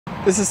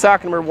This is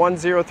stock number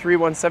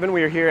 10317.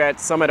 We are here at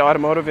Summit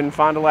Automotive in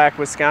Fond du Lac,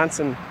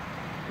 Wisconsin.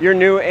 Your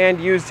new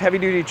and used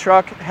heavy-duty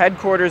truck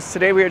headquarters.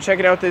 Today we are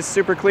checking out this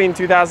super clean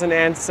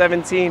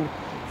 2017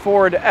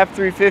 Ford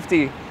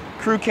F350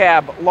 crew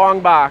cab, long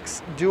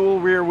box, dual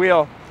rear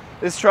wheel.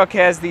 This truck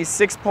has the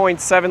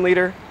 6.7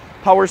 liter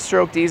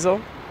Powerstroke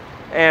diesel.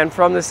 And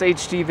from this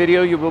HD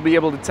video, you will be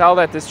able to tell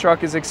that this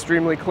truck is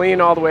extremely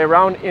clean all the way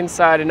around,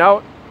 inside and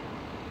out.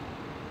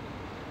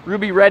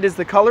 Ruby red is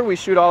the color. We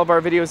shoot all of our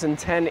videos in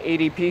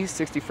 1080p,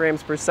 60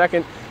 frames per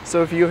second.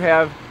 So if you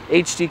have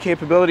HD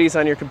capabilities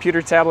on your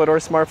computer, tablet, or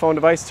smartphone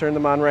device, turn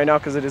them on right now,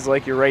 because it is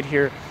like you're right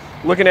here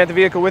looking at the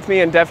vehicle with me,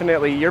 and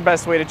definitely your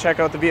best way to check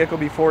out the vehicle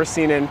before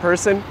seeing it in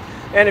person.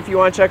 And if you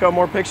want to check out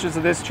more pictures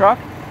of this truck,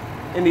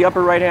 in the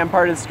upper right hand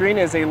part of the screen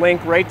is a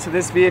link right to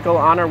this vehicle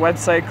on our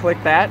website.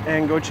 Click that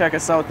and go check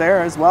us out there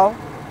as well.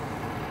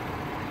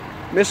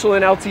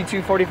 Michelin LT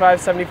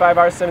 245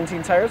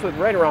 75R17 tires with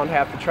right around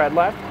half the tread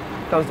left.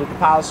 Comes with the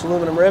polished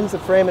aluminum rims. The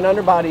frame and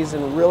underbody is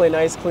in really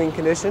nice clean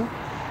condition.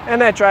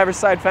 And that driver's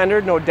side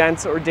fender, no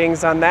dents or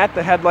dings on that.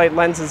 The headlight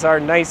lenses are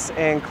nice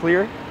and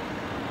clear.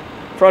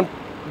 Front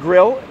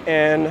grille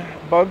and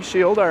bug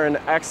shield are in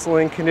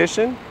excellent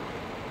condition.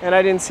 And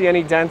I didn't see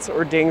any dents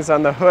or dings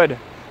on the hood.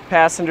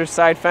 Passenger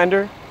side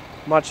fender,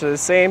 much of the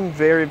same,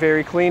 very,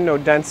 very clean, no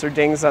dents or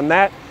dings on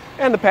that.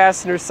 And the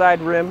passenger side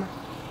rim,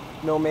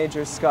 no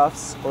major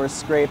scuffs or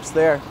scrapes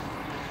there.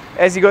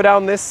 As you go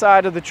down this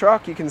side of the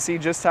truck, you can see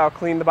just how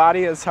clean the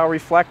body is, how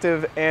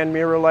reflective and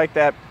mirror-like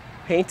that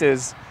paint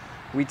is.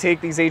 We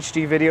take these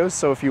HD videos,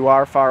 so if you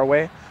are far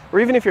away, or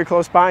even if you're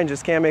close by and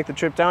just can't make the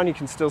trip down, you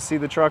can still see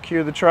the truck,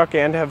 hear the truck,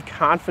 and have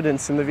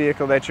confidence in the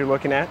vehicle that you're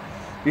looking at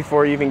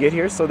before you even get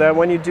here, so that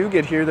when you do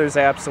get here, there's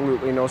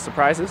absolutely no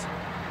surprises.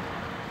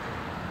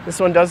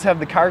 This one does have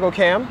the cargo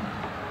cam.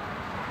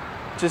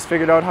 Just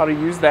figured out how to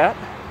use that.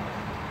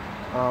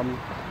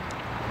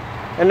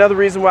 Another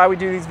reason why we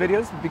do these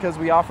videos is because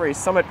we offer a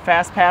Summit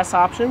Fast Pass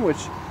option, which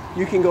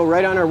you can go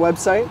right on our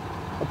website,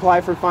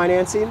 apply for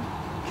financing,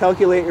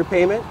 calculate your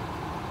payment,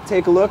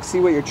 take a look,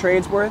 see what your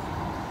trade's worth,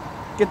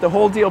 get the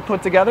whole deal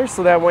put together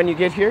so that when you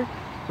get here,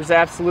 there's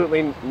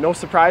absolutely no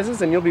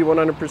surprises and you'll be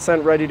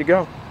 100% ready to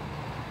go.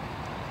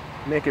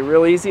 Make it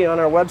real easy on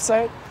our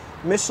website.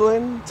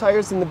 Michelin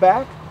tires in the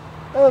back.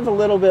 They have a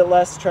little bit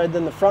less tread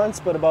than the fronts,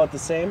 but about the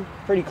same,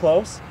 pretty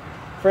close.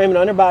 Frame and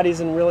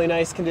underbody's in really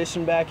nice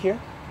condition back here.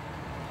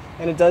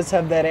 And it does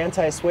have that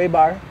anti-sway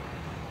bar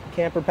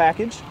camper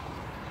package.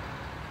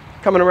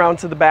 Coming around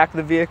to the back of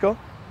the vehicle.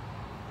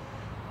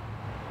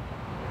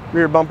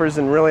 Rear bumper's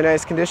in really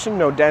nice condition,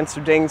 no dents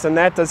or dings on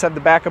that. Does have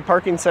the backup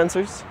parking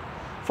sensors.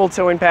 Full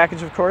towing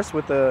package, of course,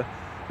 with the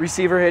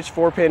receiver hitch,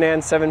 4-pin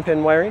and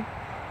 7-pin wiring.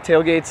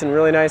 Tailgate's in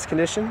really nice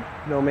condition,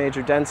 no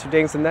major dents or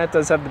dings on that.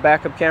 Does have the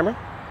backup camera.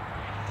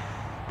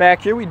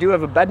 Back here we do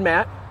have a bed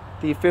mat,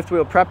 the fifth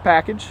wheel prep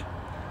package.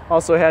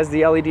 Also has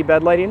the LED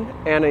bed lighting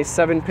and a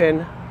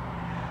 7-pin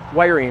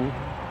wiring.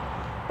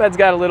 Bed's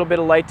got a little bit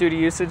of light duty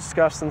usage,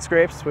 scuffs and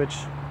scrapes, which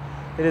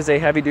it is a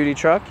heavy duty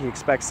truck. You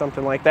expect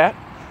something like that.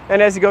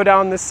 And as you go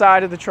down this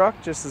side of the truck,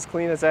 just as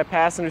clean as that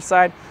passenger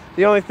side.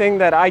 The only thing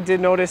that I did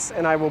notice,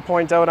 and I will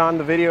point out on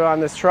the video on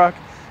this truck,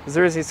 is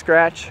there is a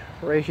scratch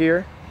right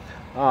here.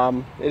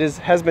 It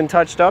has been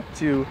touched up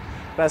to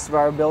the best of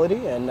our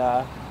ability, and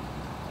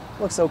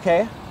looks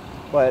okay,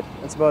 but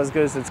it's about as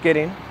good as it's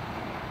getting.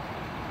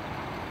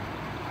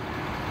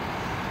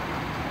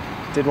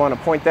 Did want to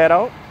point that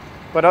out.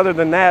 But other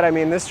than that, I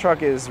mean, this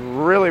truck is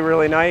really,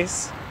 really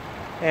nice,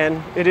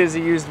 and it is a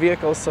used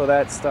vehicle, so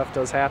that stuff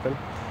does happen.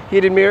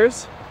 Heated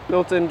mirrors,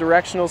 built-in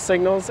directional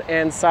signals,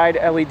 and side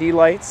LED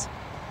lights.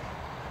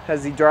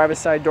 Has the driver's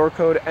side door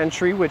code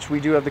entry, which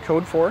we do have the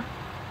code for.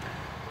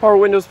 Power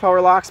windows,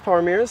 power locks,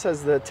 power mirrors.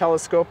 Has the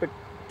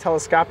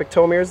telescopic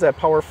tow mirrors that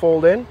power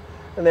fold in,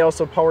 and they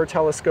also power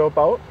telescope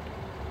out.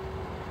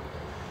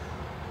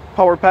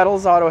 Power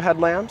pedals, auto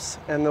headlamps,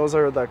 and those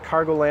are the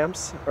cargo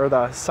lamps, or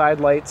the side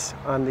lights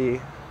on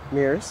the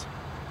mirrors.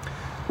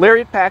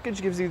 Lariat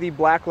package gives you the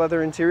black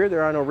leather interior.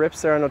 There are no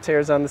rips, there are no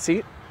tears on the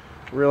seat.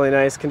 Really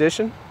nice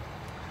condition.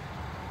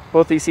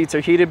 Both these seats are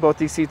heated, both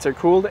these seats are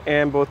cooled,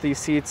 and both these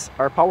seats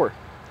are power.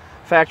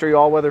 Factory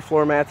all-weather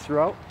floor mats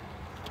throughout.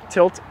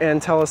 Tilt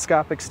and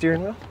telescopic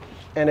steering wheel.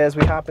 And as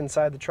we hop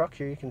inside the truck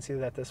here, you can see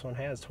that this one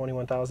has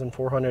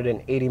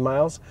 21,480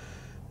 miles.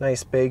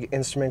 Nice big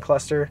instrument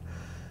cluster.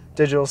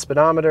 Digital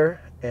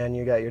speedometer, and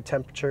you got your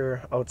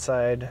temperature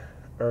outside,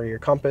 or your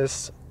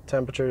compass,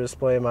 temperature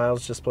display,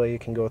 miles display. You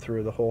can go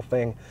through the whole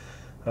thing,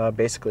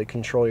 basically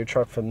control your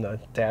truck from the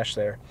dash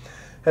there.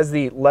 Has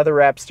the leather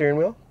wrapped steering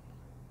wheel,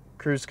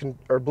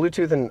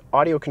 Bluetooth and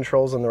audio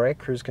controls on the right,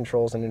 cruise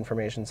controls and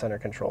information center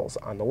controls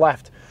on the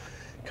left.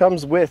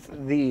 Comes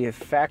with the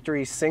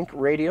factory sync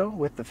radio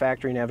with the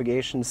factory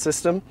navigation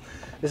system.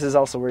 This is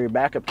also where your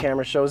backup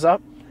camera shows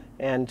up,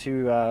 and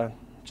to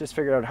just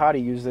figured out how to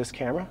use this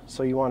camera.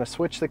 So you want to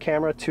switch the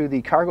camera to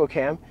the cargo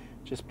cam,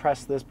 just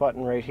press this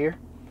button right here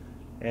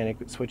and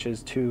it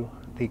switches to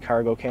the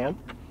cargo cam.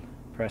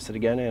 Press it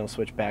again and it'll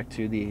switch back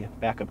to the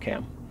backup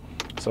cam.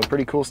 So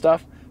pretty cool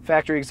stuff.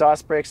 Factory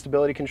exhaust brake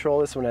stability control.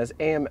 This one has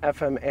AM,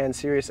 FM, and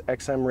Sirius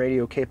XM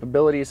radio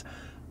capabilities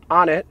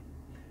on it.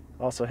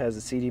 Also has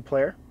a CD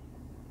player.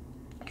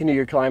 You can do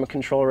your climate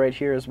control right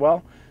here as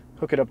well.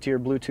 Hook it up to your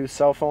Bluetooth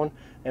cell phone.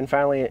 And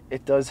finally,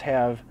 it does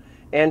have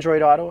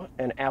Android Auto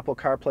and Apple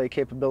CarPlay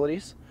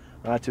capabilities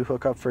to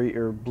hook up for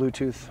your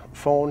Bluetooth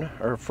phone,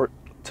 or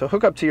to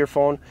hook up to your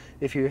phone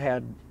if you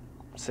had,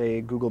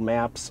 say, Google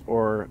Maps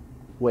or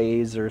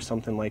Waze or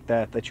something like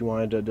that you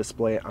wanted to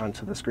display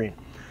onto the screen.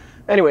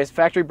 Anyways,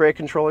 factory brake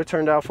controller,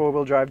 turned out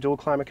 4-wheel drive, dual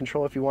climate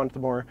control. If you want the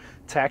more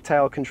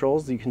tactile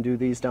controls, you can do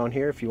these down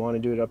here. If you want to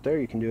do it up there,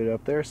 you can do it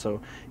up there.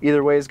 So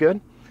either way is good.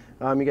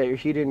 You got your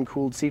heated and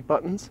cooled seat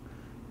buttons,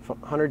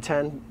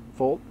 110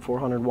 volt,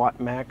 400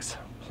 watt max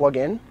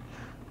plug-in.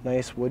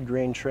 Nice wood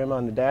grain trim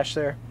on the dash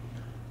there.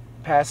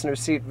 Passenger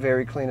seat,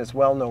 very clean as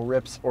well, no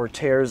rips or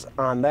tears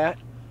on that.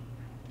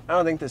 I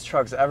don't think this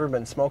truck's ever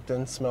been smoked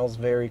in, smells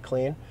very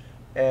clean.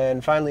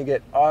 And finally,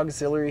 get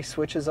auxiliary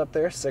switches up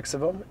there, 6 of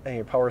them, and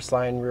your power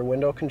slide rear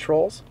window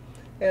controls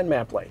and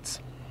map lights.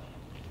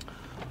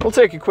 We'll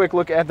take a quick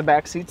look at the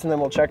back seats and then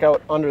we'll check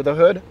out under the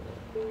hood.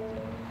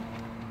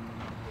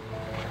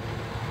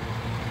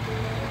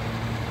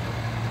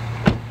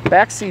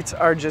 Back seats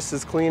are just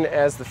as clean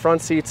as the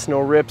front seats, no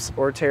rips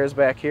or tears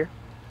back here.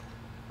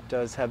 It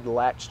does have the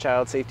Latch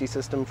child safety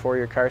system for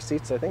your car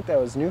seats. I think that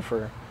was new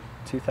for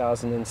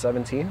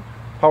 2017.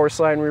 Power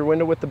slide rear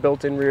window with the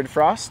built-in rear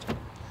defrost.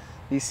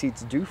 These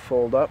seats do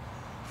fold up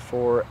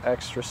for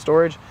extra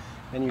storage,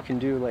 and you can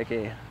do like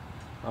a,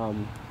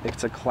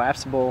 it's a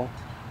collapsible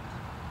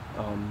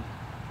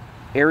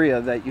area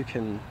that you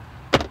can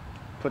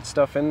put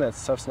stuff in. That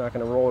stuff's not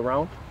going to roll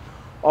around.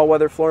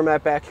 All-weather floor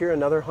mat back here,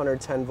 another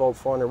 110 volt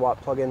 400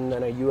 watt plug-in, and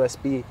then a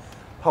USB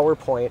power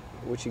point,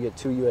 which you get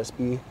 2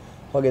 USB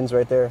plug-ins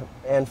right there.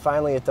 And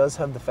finally, it does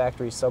have the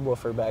factory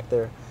subwoofer back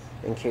there,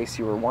 in case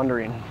you were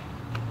wondering.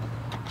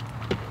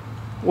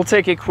 We'll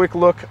take a quick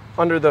look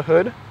under the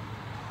hood.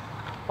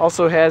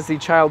 Also has the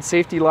child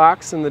safety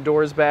locks in the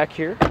doors back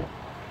here.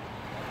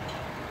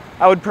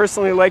 I would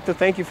personally like to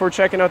thank you for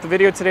checking out the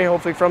video today.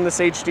 Hopefully from this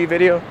HD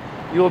video,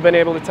 you'll have been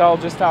able to tell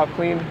just how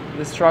clean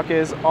this truck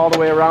is all the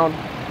way around,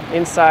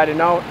 inside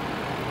and out.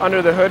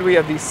 Under the hood, we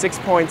have the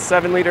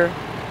 6.7 liter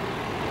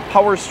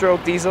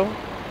Powerstroke diesel.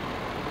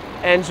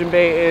 Engine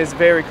bay is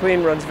very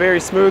clean, runs very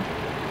smooth.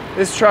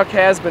 This truck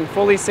has been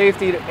fully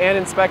safetied and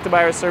inspected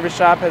by our service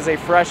shop, has a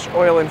fresh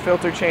oil and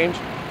filter change.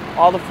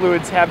 All the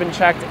fluids have been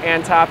checked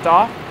and topped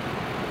off.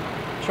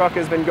 Truck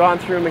has been gone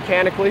through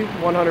mechanically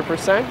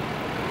 100%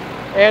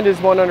 and is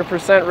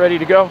 100% ready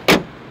to go.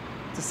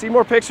 To see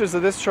more pictures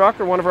of this truck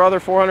or one of our other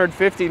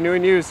 450 new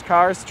and used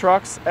cars,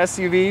 trucks,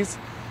 SUVs,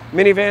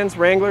 minivans,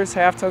 Wranglers,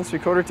 half-tons,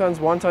 3/4 tons,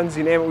 1-tons,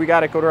 you name it, we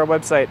got it. Go to our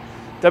website,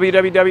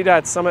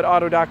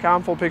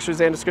 www.summitauto.com. Full pictures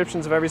and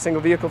descriptions of every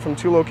single vehicle from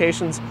 2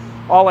 locations,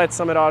 all at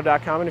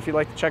summitauto.com. And if you'd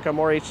like to check out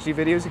more HD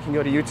videos, you can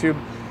go to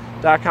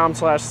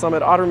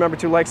youtube.com/summitauto. Remember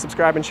to like,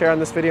 subscribe, and share on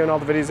this video and all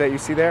the videos that you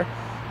see there.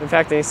 In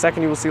fact, in a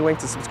second you will see a link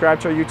to subscribe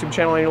to our YouTube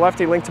channel on your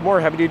left, a link to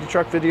more heavy-duty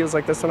truck videos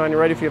like this one on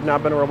your right. If you have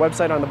not been to our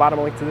website, on the bottom,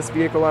 a link to this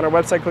vehicle on our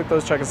website. Click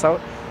those, check us out.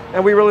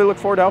 And we really look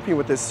forward to helping you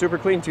with this super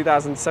clean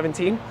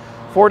 2017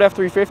 Ford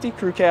F350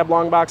 Crew Cab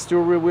Long Box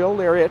Dual Rear Wheel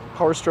Lariat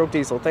Powerstroke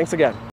Diesel. Thanks again.